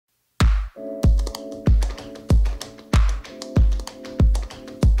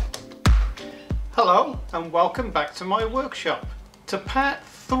Hello and welcome back to my workshop, to part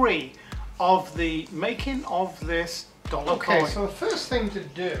 3 of the making of this dollar coin. So the first thing to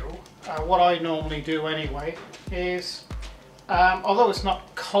do, what I normally do anyway, is although it's not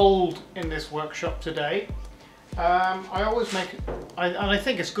cold in this workshop today, I always make it, and I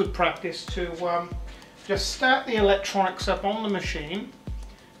think it's good practice to just start the electronics up on the machine.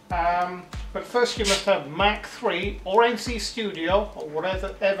 But first you must have Mac 3 or NC Studio or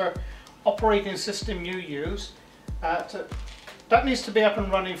whatever operating system you use. That needs to be up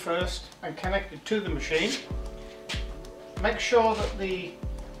and running first and connected to the machine. Make sure that the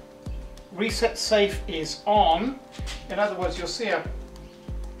reset safe is on. In other words, you'll see a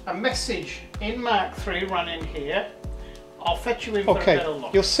message in Mac 3 running here. I'll fetch you in for a better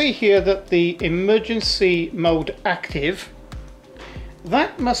look. You'll see here that the emergency mode active,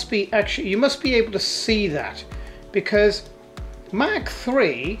 that must be actually, you must be able to see that, because Mac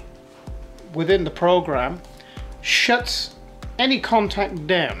 3 within the program shuts any contact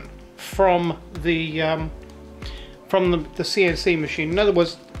down from the CNC machine. In other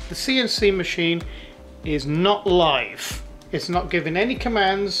words, the CNC machine is not live. It's not giving any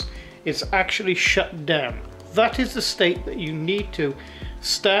commands. It's actually shut down. That is the state that you need to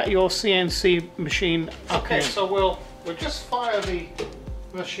start your CNC machine up. Okay, so we'll just fire the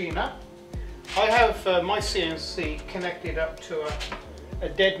machine up. I have my CNC connected up to a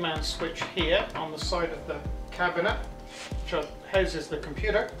dead man switch here on the side of the cabinet, which houses the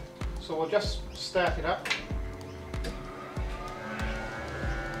computer. So we'll just start it up.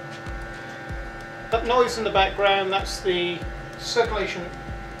 That noise in the background, that's the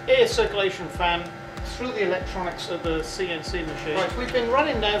air circulation fan through the electronics of the CNC machine. Right, we've been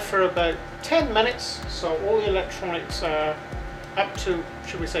running now for about 10 minutes, so all the electronics are up to,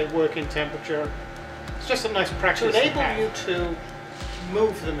 should we say, working temperature. It's just a nice practice to enable you to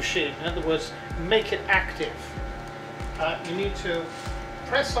move the machine. In other words, make it active. You need to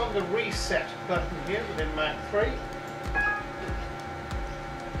press on the reset button here within Mac 3,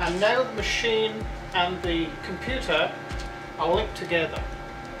 and now the machine and the computer are linked together.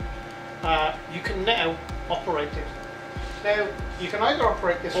 You can now operate it. Now you can either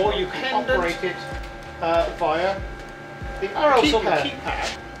operate this or you can operate it via the arrows on the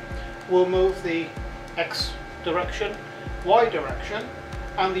keypad. Will move the X direction, Y direction,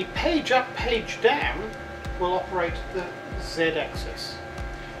 and the page up, page down will operate the Z axis.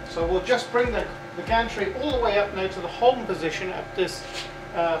 So we'll just bring the gantry all the way up now to the home position at this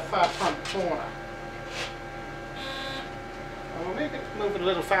far front corner. And we'll make it move a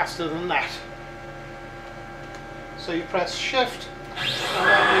little faster than that. So you press Shift and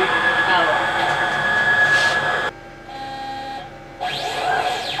then the arrow.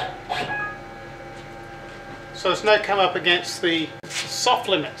 So it's now come up against the soft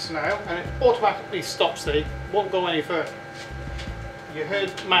limits now, and it automatically stops there, won't go any further. You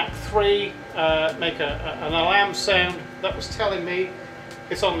heard Mac 3 make an alarm sound that was telling me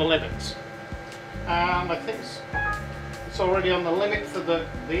it's on the limits. And I think it's already on the limit for the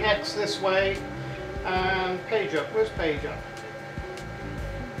X this way. And page up, where's page up?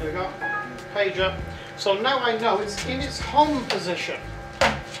 There we go, page up. So now I know it's in its home position.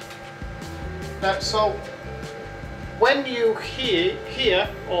 So when you hear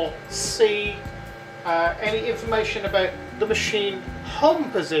or see any information about the machine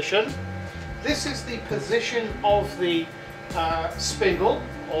home position, this is the position of the spindle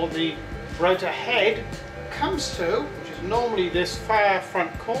or the rotor head comes to, which is normally this far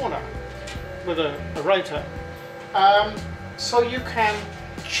front corner with a rotor. So you can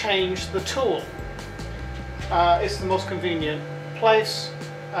change the tool. It's the most convenient place.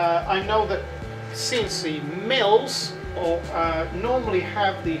 I know that CNC mills normally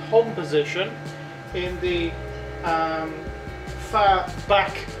have the home position in the far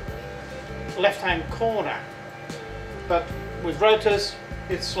back left hand corner, but with rotors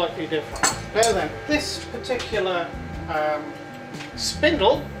it's slightly different. Now then, this particular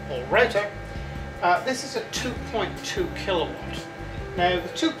spindle or rotor, this is a 2.2 kilowatt. Now the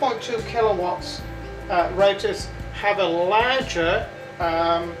 2.2 kilowatts rotors have a larger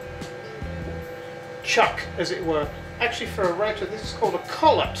chuck, as it were. Actually, for a rotor, this is called a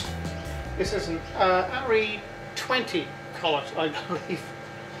collet. This is an RE20 collet, I believe,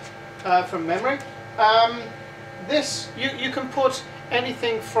 from memory. This, you can put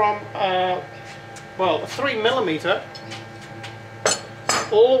anything from, well, a 3mm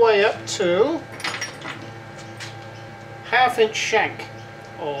all the way up to half-inch shank,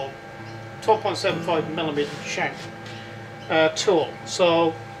 or 12.75mm shank tool.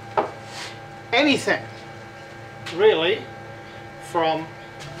 So anything really from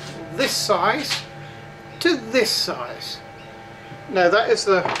this size to this size. Now that is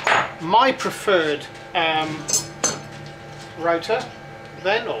my preferred router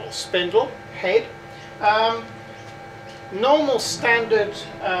then, or spindle head. Normal standard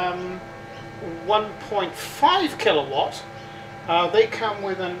 1.5 kilowatt, they come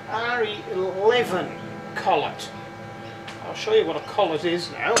with an RE11 collet. I'll show you what a collet is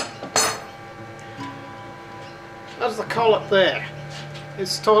now. That's the collet there.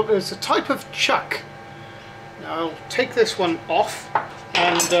 It's a type of chuck. Now I'll take this one off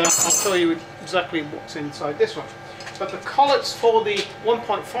and I'll show you exactly what's inside this one. But the collets for the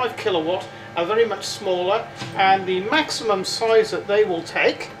 1.5 kilowatt are very much smaller, and the maximum size that they will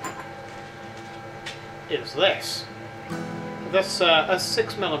take is this. That's a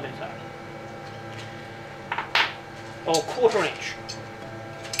 6mm or 1/4 inch.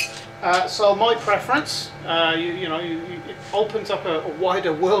 So my preference, it opens up a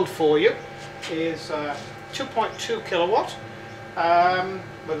wider world for you, is 2.2 kilowatt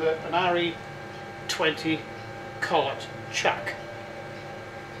with an RE20 collet chuck.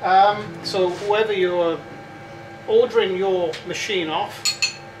 So whoever you're ordering your machine off,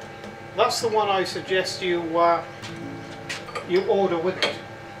 that's the one I suggest you order with it.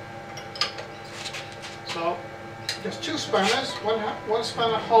 So just two spanners. One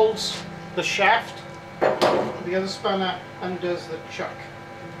spanner holds the shaft, the other spanner undoes the chuck.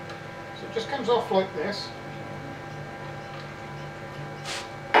 So it just comes off like this.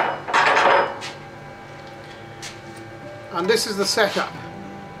 And this is the setup.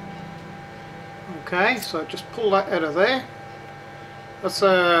 Okay, so just pull that out of there. That's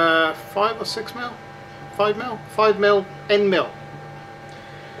a 5 or 6 mil? 5 mil? 5 mil end mill.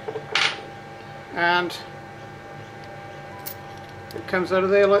 And it comes out of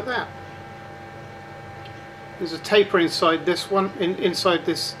there like that. There's a taper inside this one, inside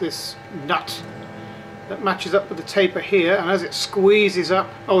this nut that matches up with the taper here, and as it squeezes up,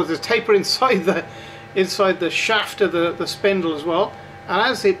 oh, there's a taper inside the shaft of the spindle as well, and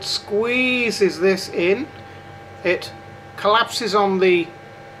as it squeezes this in, it collapses on the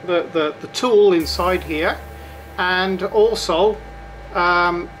tool inside here, and also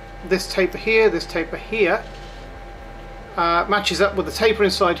this taper here matches up with the taper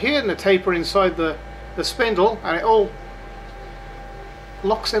inside here and the taper inside the spindle, and it all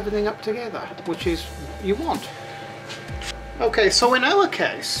locks everything up together, which is you want. Okay, so in our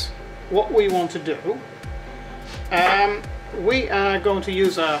case, what we want to do, we are going to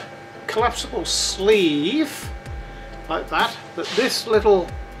use a collapsible sleeve like that. But this little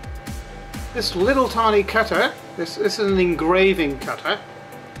tiny cutter, this is an engraving cutter,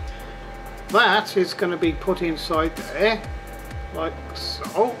 that is going to be put inside there like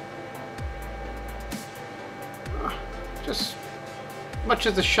so. Just much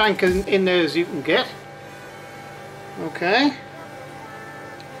of the shank in there as you can get. Okay,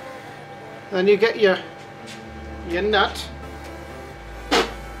 then you get your nut.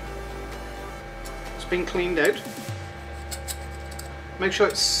 It's been cleaned out. Make sure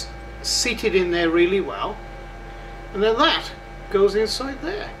it's seated in there really well, and then that goes inside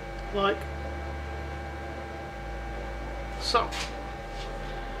there like so.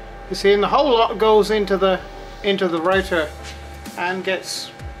 You see, and the whole lot goes into the router and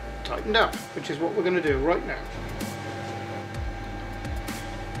gets tightened up, which is what we're going to do right now.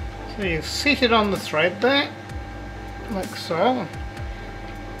 So you seat it on the thread there, like so.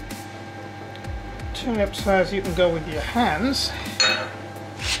 Turn it up so as you can go with your hands.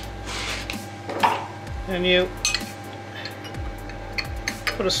 And you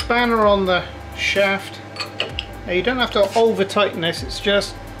put a spanner on the shaft. Now you don't have to over tighten this, it's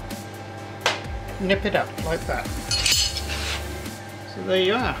just nip it up like that. So there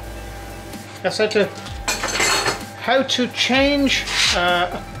you are. That's how to change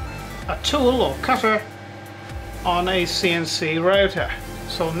a tool or cutter on a CNC router.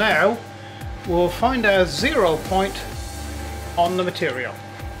 So now we'll find our 0 point on the material.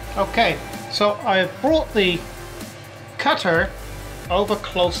 Okay, so I've brought the cutter over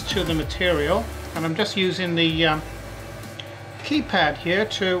close to the material, and I'm just using the keypad here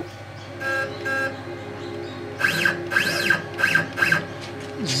to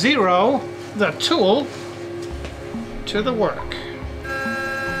zero the tool to the work.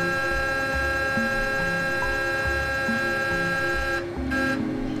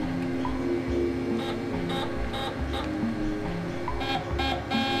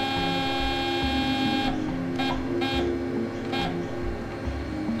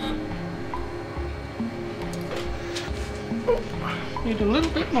 Need a little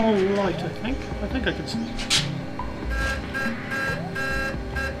bit more light, I think. I think I can see.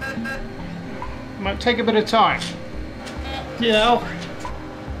 might take a bit of time. You know,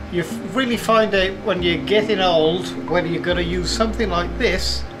 you really find out when you're getting old whether you're going to use something like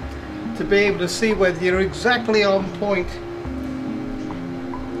this to be able to see whether you're exactly on point.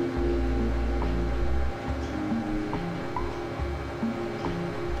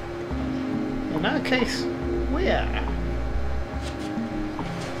 In our case, we are.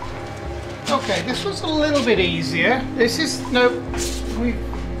 Okay, this was a little bit easier. This is, no,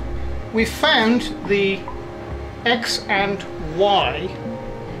 we found the X and Y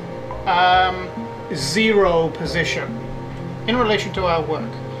 0 position in relation to our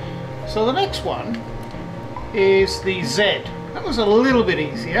work. So the next one is the Z. That was a little bit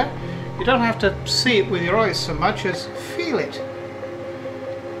easier. You don't have to see it with your eyes so much as feel it.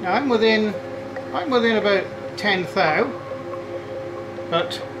 Now I'm within about 10 thou,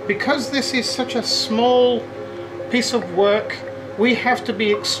 but because this is such a small piece of work, we have to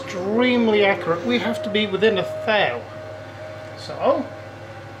be extremely accurate. We have to be within a thou. So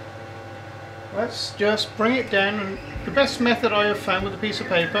let's just bring it down, and the best method I have found with a piece of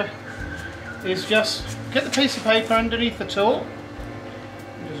paper is just get the piece of paper underneath the tool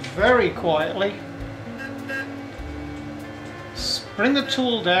and just very quietly bring the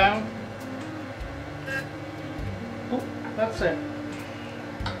tool down. Oh, that's it.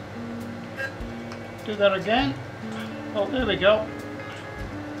 Do that again. Oh, there we go.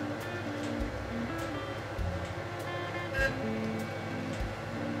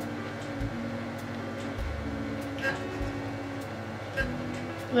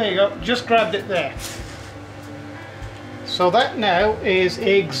 There you go, just grabbed it there. So that now is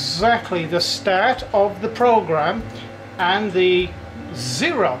exactly the start of the program and the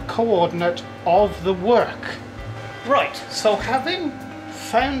 0 coordinate of the work. Right, so having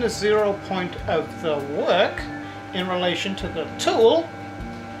found the 0 point of the work in relation to the tool,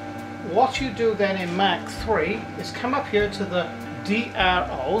 what you do then in Mach 3 is come up here to the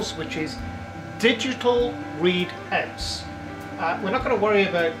DROs, which is digital readouts. We're not going to worry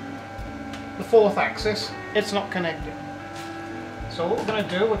about the 4th axis, it's not connected. So what we're going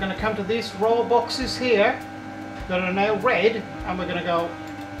to do, we're going to come to these raw boxes here that are now red, and we're going to go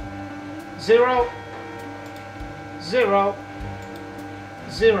 0, 0,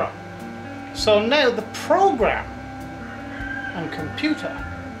 0. So now the program and computer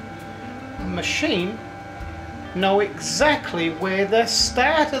and machine know exactly where the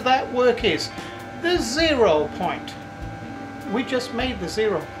start of that work is. The 0 point. We just made the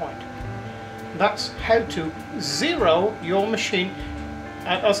 0 point. That's how to zero your machine.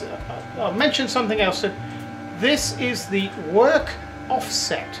 I'll mention something else. This is the work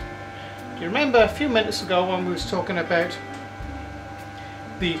offset. Do you remember a few minutes ago when we was talking about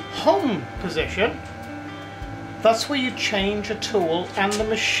the home position? That's where you change a tool and the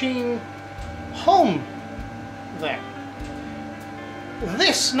machine home there.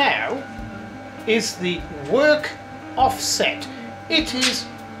 This now is the work offset. It is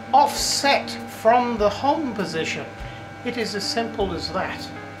offset from the home position. It is as simple as that.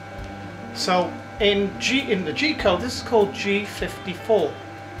 So in the G code, this is called G54,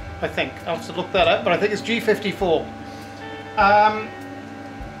 I think. I'll have to look that up, but I think it's G54.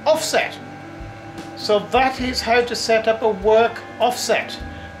 Offset. So that is how to set up a work offset,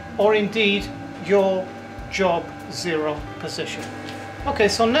 or indeed your job 0 position. Okay,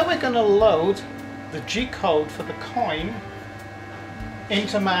 so now we're going to load the G code for the coin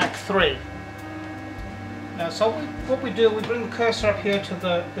into Mach 3. Now, so what we do, we bring the cursor up here to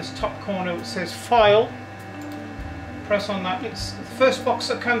this top corner. It says File. Press on that. It's the first box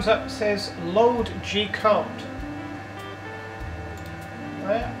that comes up says Load G code.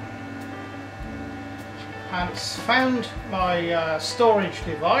 There. And it's found my storage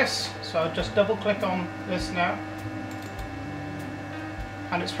device. So I'll just double click on this now.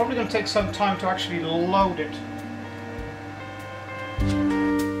 And it's probably going to take some time to actually load it.